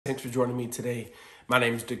Thanks for joining me today. My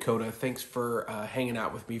name is Dakotah. Thanks for hanging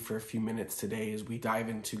out with me for a few minutes today as we dive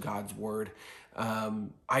into God's Word.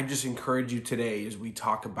 I just encourage you today as we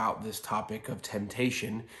talk about this topic of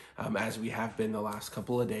temptation, as we have been the last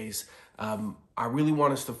couple of days. I really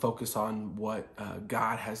want us to focus on what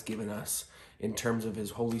God has given us in terms of His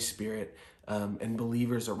Holy Spirit and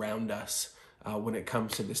believers around us when it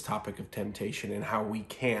comes to this topic of temptation and how we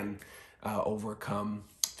can overcome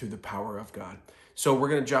through the power of God. So we're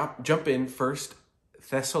going to jump in 1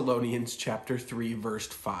 Thessalonians chapter 3, verse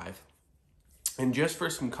 5. And just for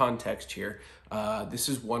some context here, this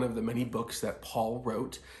is one of the many books that Paul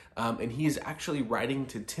wrote, and he is actually writing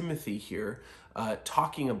to Timothy here,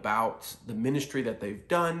 talking about the ministry that they've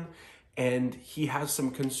done, and he has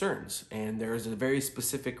some concerns. And there is a very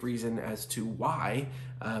specific reason as to why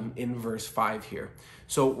in verse 5 here.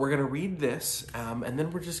 So we're going to read this, and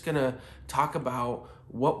then we're just going to talk about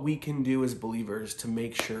what we can do as believers to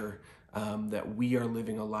make sure that we are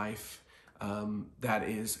living a life that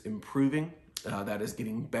is improving, that is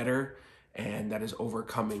getting better, and that is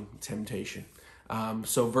overcoming temptation.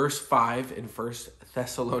 So verse 5 in 1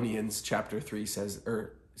 Thessalonians chapter 3 says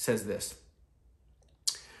this: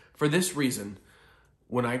 "For this reason,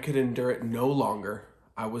 when I could endure it no longer,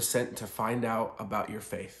 I was sent to find out about your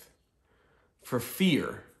faith, for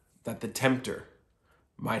fear that the tempter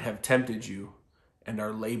might have tempted you and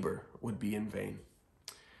our labor would be in vain."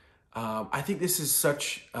 I think this is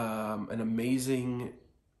such an amazing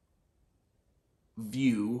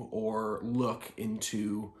view or look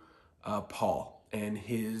into Paul and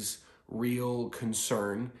his real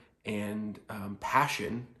concern and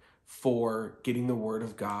passion for getting the word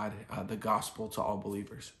of God, the gospel, to all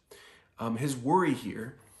believers. His worry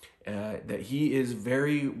here, that he is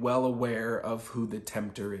very well aware of who the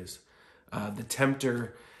tempter is. The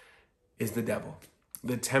tempter is the devil.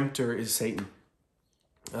 The tempter is Satan.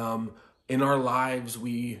 In our lives,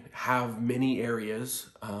 we have many areas,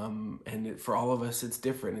 and for all of us, it's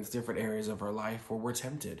different. It's different areas of our life where we're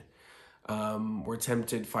tempted. We're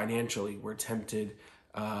tempted financially. We're tempted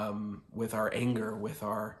with our anger, with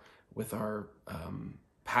our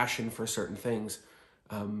passion for certain things.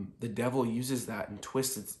 The devil uses that and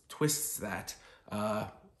twists that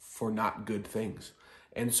for not good things.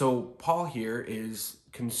 And so Paul here is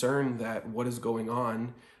concerned that what is going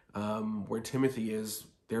on where Timothy is,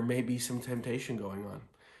 there may be some temptation going on.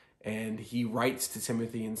 And he writes to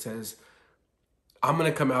Timothy and says, I'm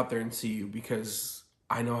going to come out there and see you because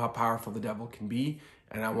I know how powerful the devil can be,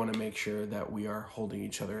 and I want to make sure that we are holding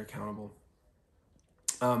each other accountable.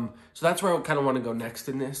 So that's where I kind of want to go next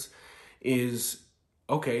in this is,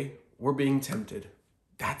 okay, we're being tempted.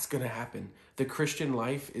 That's going to happen. The Christian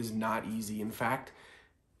life is not easy. In fact,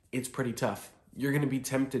 it's pretty tough. You're going to be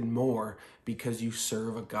tempted more because you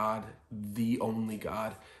serve a God, the only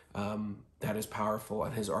God, that is powerful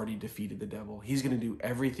and has already defeated the devil. He's going to do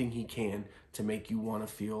everything he can to make you want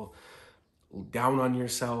to feel down on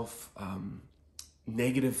yourself,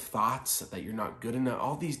 negative thoughts that you're not good enough,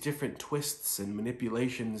 all these different twists and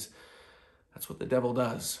manipulations. That's what the devil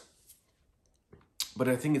does. But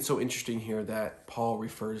I think it's so interesting here that Paul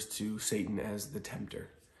refers to Satan as the tempter.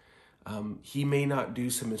 He may not do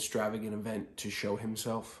some extravagant event to show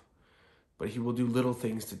himself, but he will do little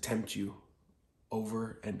things to tempt you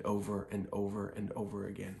over and over and over and over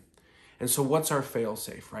again. And so what's our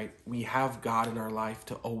fail-safe, right? We have God in our life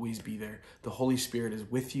to always be there. The Holy Spirit is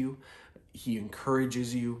with you. He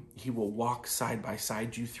encourages you. He will walk side by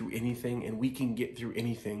side you through anything, and we can get through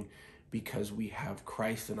anything because we have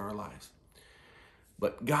Christ in our lives.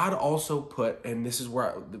 But God also put, and this is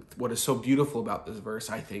what is so beautiful about this verse,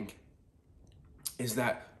 I think, is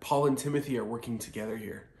that Paul and Timothy are working together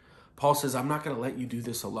here. Paul says, I'm not going to let you do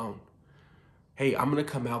this alone. Hey, I'm going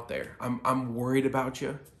to come out there. I'm worried about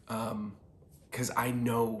you because I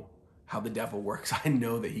know how the devil works. I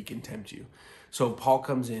know that he can tempt you. So Paul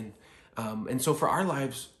comes in. And so for our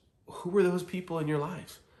lives, who are those people in your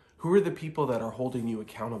lives? Who are the people that are holding you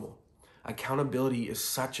accountable? Accountability is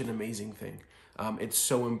such an amazing thing. It's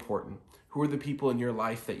so important. Who are the people in your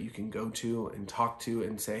life that you can go to and talk to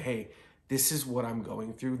and say, hey, this is what I'm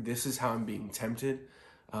going through. This is how I'm being tempted.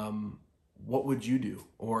 What would you do?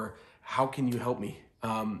 Or how can you help me?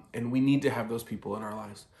 And we need to have those people in our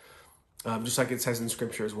lives. Just like it says in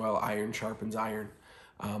scripture as well, iron sharpens iron.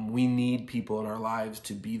 We need people in our lives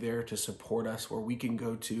to be there to support us, where we can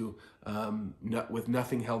go to with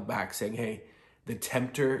nothing held back, saying, hey, the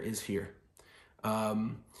tempter is here.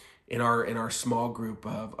 In our small group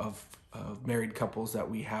of married couples that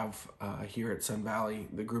we have here at Sun Valley,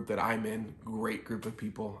 the group that I'm in, great group of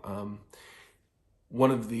people.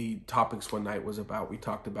 One of the topics one night was we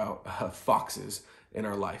talked about foxes in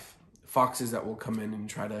our life. Foxes that will come in and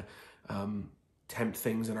try to tempt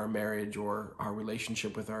things in our marriage or our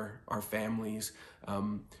relationship with our families.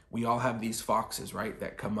 We all have these foxes, right,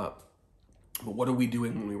 that come up. But what are we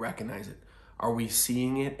doing when we recognize it? Are we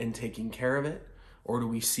seeing it and taking care of it? Or do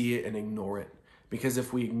we see it and ignore it? Because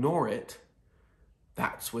if we ignore it,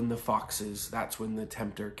 that's when that's when the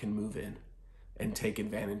tempter can move in and take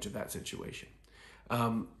advantage of that situation.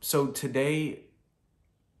 So today,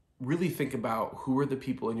 really think about who are the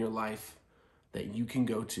people in your life that you can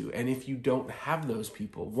go to. And if you don't have those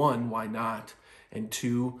people, one, why not? And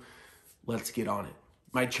two, let's get on it.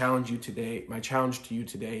 My challenge to you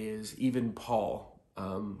today is even Paul,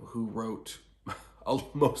 who wrote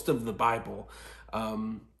most of the Bible,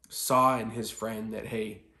 saw in his friend that,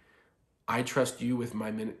 hey, I trust you with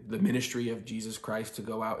the ministry of Jesus Christ to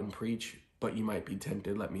go out and preach, but you might be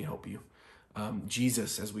tempted. Let me help you.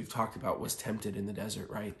 Jesus, as we've talked about, was tempted in the desert,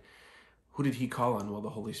 right? Who did he call on? Well, the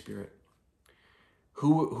Holy Spirit.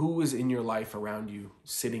 Who is in your life around you,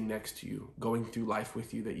 sitting next to you, going through life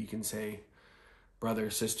with you that you can say, brother,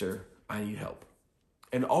 sister, I need help?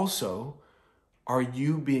 And also, are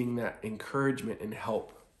you being that encouragement and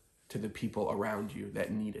help to the people around you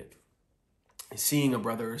that need it? Seeing a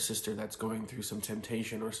brother or sister that's going through some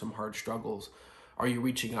temptation or some hard struggles, are you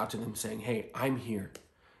reaching out to them saying, hey, I'm here?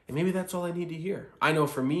 And maybe that's all I need to hear. I know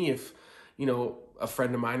for me, if, a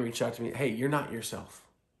friend of mine reached out to me, hey, you're not yourself.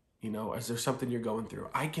 Is there something you're going through?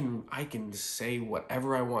 I can say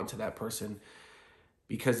whatever I want to that person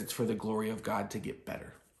because it's for the glory of God to get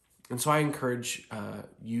better. And so I encourage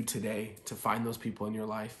you today to find those people in your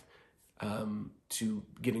life to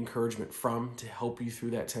get encouragement from, to help you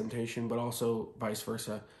through that temptation, but also vice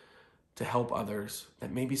versa, to help others.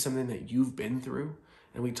 That may be something that you've been through.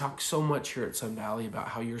 And we talk so much here at Sun Valley about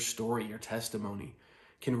how your story, your testimony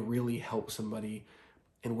can really help somebody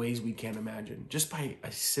in ways we can't imagine. Just by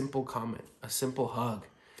a simple comment, a simple hug.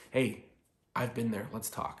 Hey, I've been there.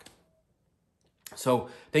 Let's talk. So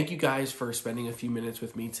thank you guys for spending a few minutes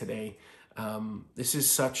with me today. This is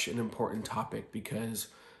such an important topic because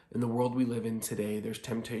in the world we live in today, there's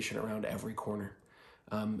temptation around every corner.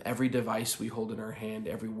 Every device we hold in our hand,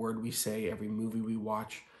 every word we say, every movie we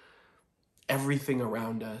watch, everything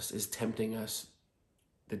around us is tempting us.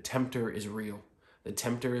 The tempter is real. The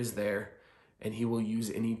tempter is there, and he will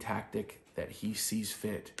use any tactic that he sees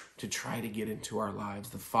fit to try to get into our lives.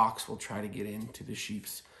 The fox will try to get into the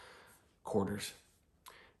sheep's quarters.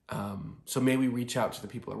 So may we reach out to the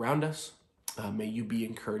people around us. May you be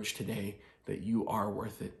encouraged today that you are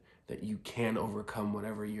worth it, that you can overcome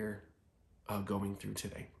whatever you're going through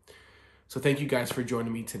today. So thank you guys for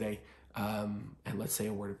joining me today. And let's say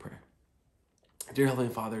a word of prayer. Dear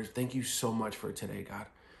Heavenly Father, thank you so much for today, God.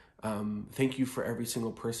 Thank you for every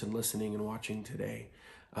single person listening and watching today.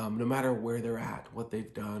 No matter where they're at, what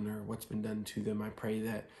they've done or what's been done to them, I pray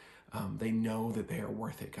that they know that they are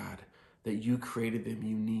worth it, God, that you created them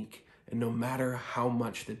unique. And no matter how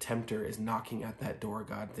much the tempter is knocking at that door,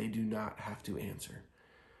 God, they do not have to answer.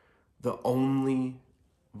 The only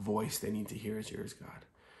voice they need to hear is yours, God.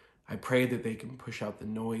 I pray that they can push out the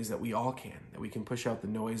noise, that we all can, that we can push out the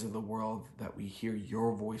noise of the world, that we hear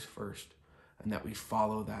your voice first, and that we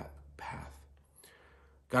follow that path.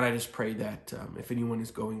 God, I just pray that if anyone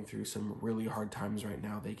is going through some really hard times right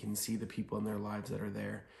now, they can see the people in their lives that are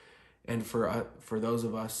there. And for those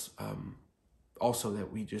of us, also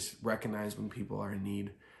that we just recognize when people are in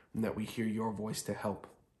need and that we hear your voice to help.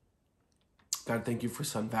 God, thank you for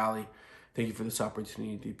Sun Valley. Thank you for this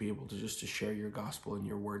opportunity to be able to share your gospel and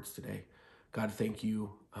your words today. God, thank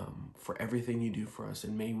you for everything you do for us.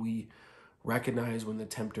 And may we recognize when the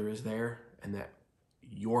tempter is there and that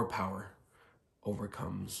your power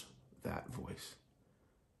overcomes that voice.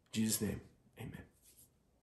 In Jesus' name, amen.